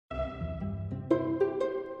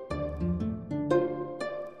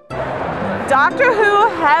Doctor Who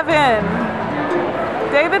heaven.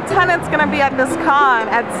 David Tennant's gonna be at this con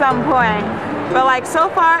at some point. But like so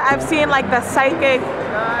far I've seen like the psychic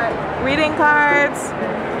reading cards,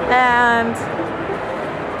 and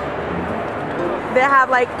they have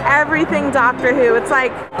like everything Doctor Who. It's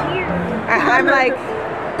like I'm like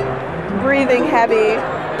breathing heavy,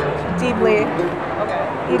 deeply,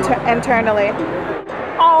 internally.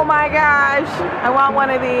 Oh my gosh, I want one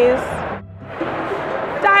of these.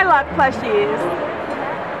 Dialogue plushies.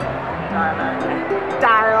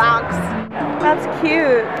 Dialogues. That's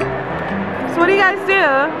cute. So what do you guys do?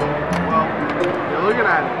 Well, you're looking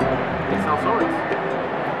at it. They sell swords.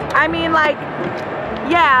 I mean, like,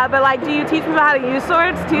 yeah, but like, do you teach people how to use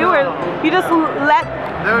swords too, or you just let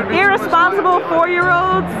irresponsible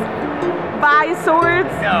 4-year-olds buy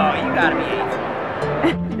swords? No, you gotta be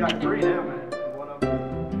 18. You got 3 now, man. One of them.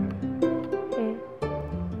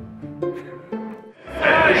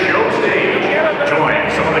 At the show stage, join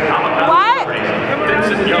some of the comic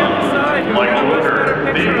Vincent Young, Michael Rooker,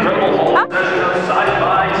 The Incredible Hulk, session of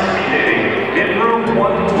sci-fi speed dating in room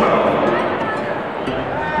 112.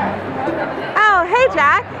 Oh, hey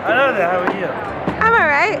Jack. Hello there, how are you? I'm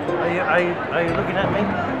alright. Are you looking at me?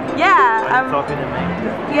 Yeah. Are you talking to me?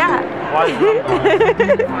 Yeah. Why is that?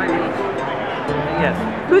 Yes.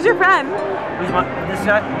 Who's your friend? Who's this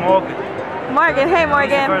guy? Morgan. Morgan. Hey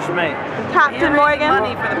Morgan. He's your first mate. Captain Morgan.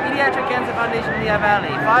 Money for the Pediatric Cancer Foundation in the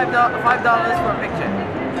Valley. $5 for a picture.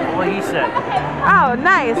 What he said. Oh,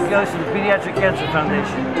 nice. It goes to the Pediatric Cancer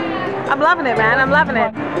Foundation. I'm loving it, man. I'm loving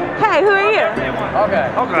it. Hey, who are you?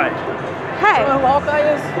 Okay. Okay. Hey. You know who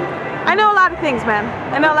Hawkeye is? I know a lot of things, man.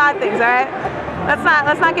 I know a lot of things. All right.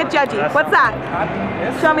 Let's not get judgy. What's that?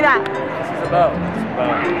 Show me that. This is a bow. It's a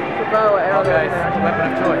bow. It's a bow. Okay.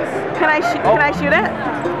 Weapon of choice. Can I shoot it?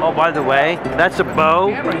 Oh, by the way, that's a bow.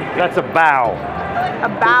 That's a bow. A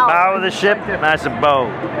bow. Bow of the ship. That's a bow.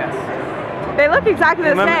 Yes. They look exactly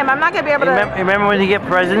the same. I'm not gonna be able to. Remember when you get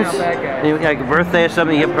presents, like a birthday or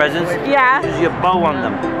something, you get presents? Yeah. There's your bow on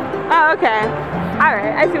them. Oh, okay. All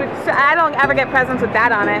right. I see. So I don't ever get presents with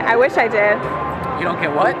that on it. I wish I did. You don't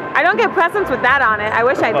get what? I don't get presents with that on it. I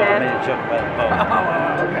wish I did.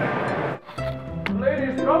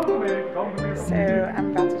 Ladies, come to me. Come to me. So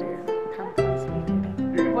I'm about to do pumpkin speed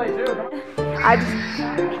dating. You can play too. I just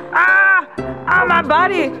my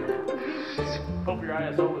body. Hope your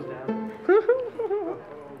ISO was down.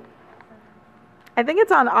 I think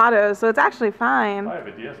it's on auto, so it's actually fine. I have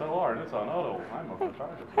a DSLR and it's on auto. I'm up in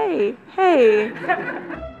charge of it. Hey.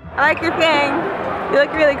 I like your thing. You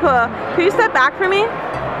look really cool. Can you step back for me?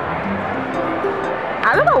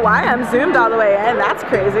 I don't know why I'm zoomed all the way in. That's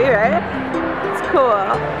crazy, right? It's cool.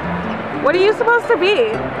 What are you supposed to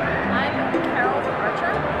be? I'm Carol's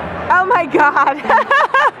Archer. Oh my God.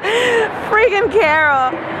 Freaking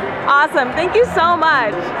Carol. Awesome. Thank you so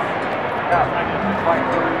much.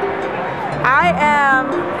 I am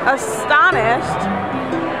astonished.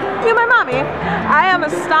 You're my mommy. I am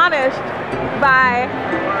astonished by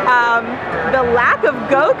the lack of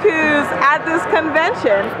Gokus at this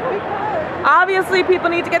convention. Obviously, people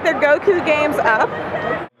need to get their Goku games up.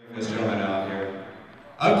 This gentleman out here.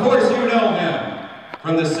 Of course you know him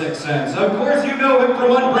from The Sixth Sense. Of course you know him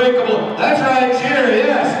from Unbreakable. That's right, cheer,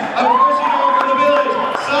 yes. Of course you know him from The Village.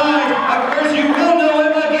 Sign. Of course you will know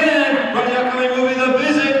him again from the upcoming movie The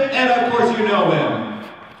Visit. And of course you know him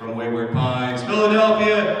from Wayward Pines,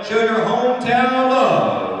 Philadelphia. Show your hometown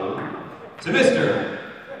love to Mr.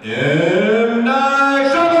 M. Night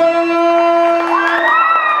Shyamalan.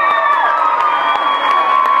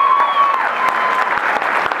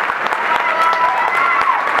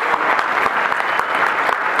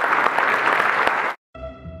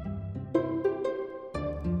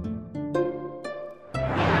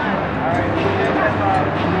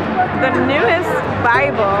 The newest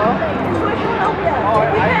Bible.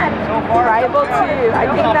 Bible 2. I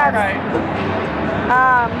think that's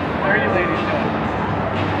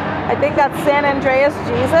I think that's San Andreas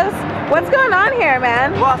Jesus. What's going on here,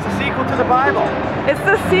 man? Well, it's a sequel to the Bible. It's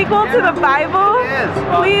the sequel to the Bible? It is.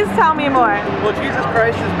 Please tell me more. Well, Jesus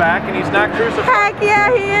Christ is back and he's not crucified. Heck yeah,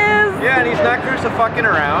 he is. Yeah, and he's not crucifying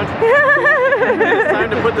around. It's time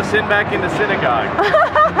to put the sin back in the synagogue.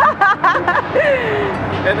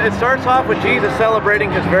 And it starts off with Jesus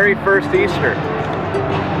celebrating his very first Easter.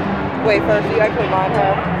 Wait, first, do you actually mind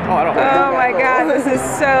her? Oh, I don't know. Oh my God, this is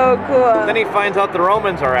so cool. Then he finds out the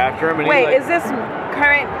Romans are after him. And Wait, he's like, is this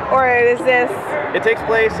current or is this? It takes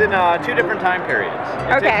place in 2 different time periods.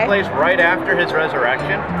 It takes place right after his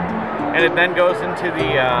resurrection. and it then goes into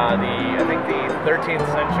I think the 13th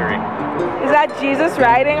century. Is that Jesus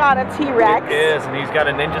riding on a T-Rex? It is, and he's got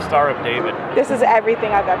a Ninja Star of David. This is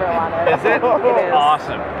everything I've ever wanted. Is it? It is.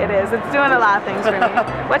 Awesome. It is. It's doing a lot of things for me.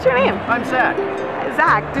 What's your name? I'm Zach.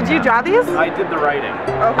 Zach, did you draw these? I did the writing.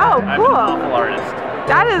 Oh, cool. I'm an awful artist.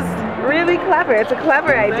 That is really clever. It's a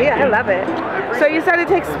clever idea. I love it. So you said it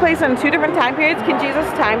takes place in 2 different time periods. Can Jesus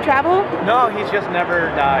time travel? No, he's just never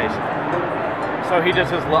dies. So he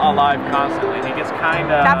just is alive constantly. He gets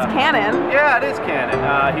kind of... That's canon. Yeah, it is canon.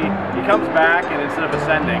 He comes back, and instead of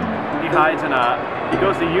ascending, he hides in he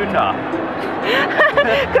goes to Utah.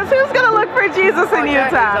 Because who's going to look for Jesus in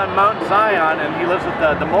Utah? He's on Mount Zion, and he lives with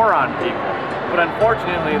the moron people. But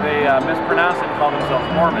unfortunately, they mispronounce it and call themselves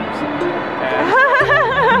Mormons.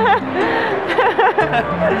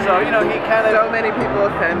 So, you know, he kind of... So many people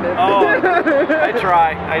offended. Oh, I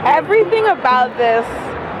try. I do. Everything about this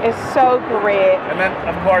is so great. And then,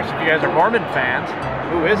 of course, if you guys are Mormon fans,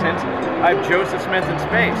 who isn't, I have Joseph Smith in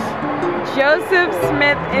space. Joseph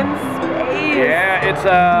Smith in space. Yeah, it's,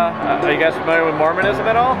 are you guys familiar with Mormonism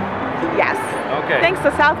at all? Yes. Okay. Thanks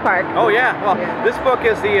to South Park. Oh yeah, well, this book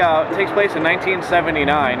is takes place in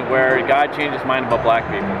 1979, where God changed his mind about black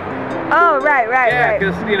people. Oh, right. Yeah,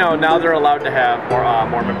 because, you know, now they're allowed to have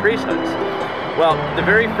Mormon priesthoods. Well, the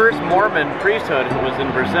very first Mormon priesthood was in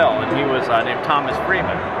Brazil, and he was named Thomas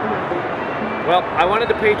Freeman. Well, I wanted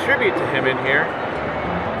to pay tribute to him in here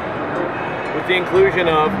with the inclusion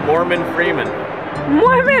of Mormon Freeman.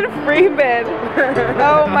 Mormon Freeman.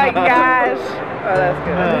 Oh my gosh. Oh, that's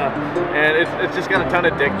good. And it's just got a ton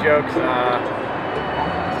of dick jokes.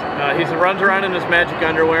 He runs around in his magic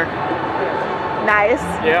underwear. Nice.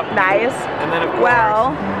 Yep. Nice. And then, of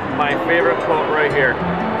course, my favorite quote right here.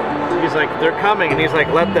 He's like, they're coming, and he's like,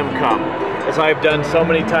 let them come, as I've done so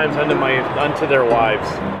many times unto their wives.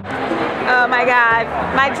 Oh my God.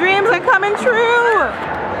 My dreams are coming true.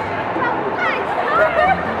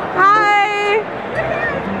 Hi.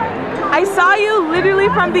 I saw you literally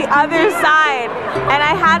from the other side, and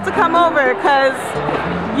I had to come over because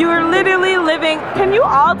you were literally living. Can you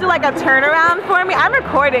all do like a turnaround for me? I'm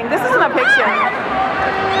recording. This isn't a picture.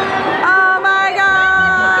 Oh my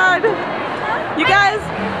God. You guys.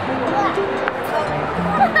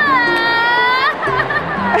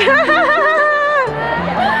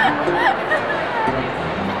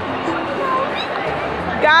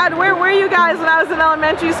 God, where were you guys when I was in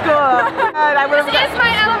elementary school? This is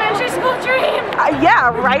my elementary school dream.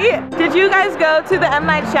 Yeah, right? Did you guys go to the M.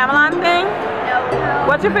 Night Shyamalan thing? No.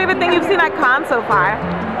 What's your favorite thing you've seen at con so far?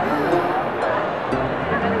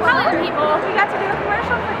 Probably the people. We got to do a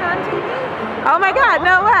commercial for Con TV. Oh my God,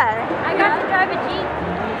 no way. I got to drive a Jeep.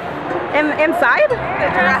 Inside? The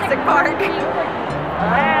Jurassic Park.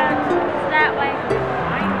 And that way.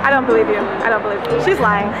 I don't believe you. I don't believe you. She's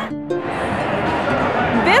lying.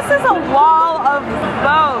 This is a wall of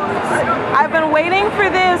bows. I've been waiting for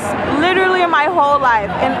this literally my whole life.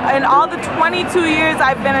 In all the 22 years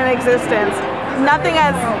I've been in existence, nothing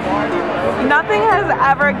has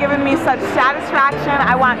ever given me such satisfaction.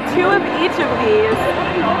 I want 2 of each of these.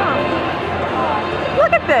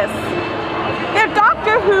 Look at this. They're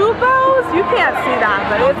Doctor Who bows. You can't see that,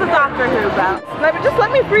 but it's a Doctor Who bow. Just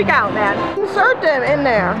let me freak out, man. Insert them in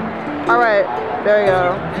there. All right, there you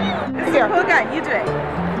go. This is a cool guy. You do it.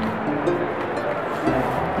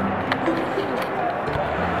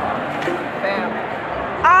 Bam.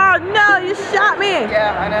 Oh no, you shot me.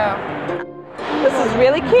 Yeah, I know. This is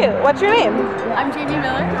really cute. What's your name? I'm Jamie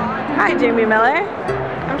Miller. Hi, Jamie Miller.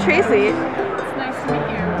 I'm Tracy. It's nice to meet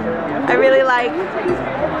you. I really like.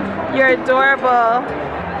 You're adorable.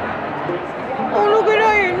 Oh, look at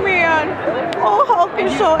Iron Man. Oh, Hulk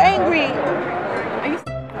is so angry.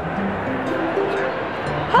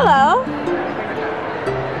 Hello.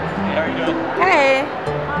 Hey, how are you doing? Hey.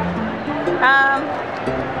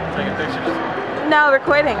 Taking pictures? No,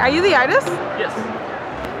 recording. Are you the artist? Yes.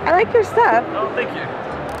 I like your stuff. Oh, thank you.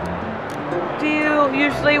 Do you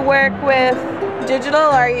usually work with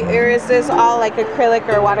digital, or is this all like acrylic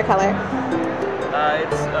or watercolor?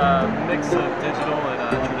 It's a mix of digital and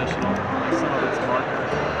traditional. Some of it's marker.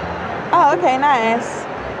 Oh, okay, nice.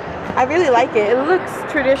 I really like it. It looks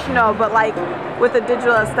traditional, but like with a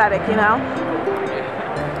digital aesthetic, you know?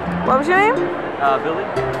 What was your name? Billy.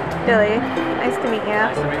 Billy. Nice to meet you.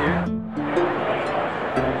 Nice to meet you.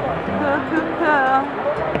 Cool.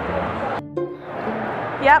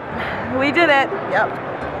 Yep, we did it. Yep.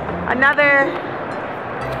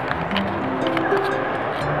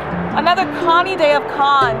 Another Connie day of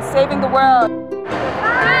cons, saving the world.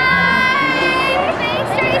 Bye!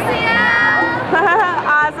 Thanks, Tracey.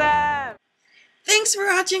 Awesome. Thanks Thanks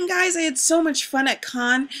for watching, guys. I had so much fun at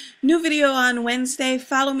con. New video on Wednesday.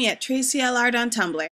 Follow me at Tracey Elle Art on Tumblr.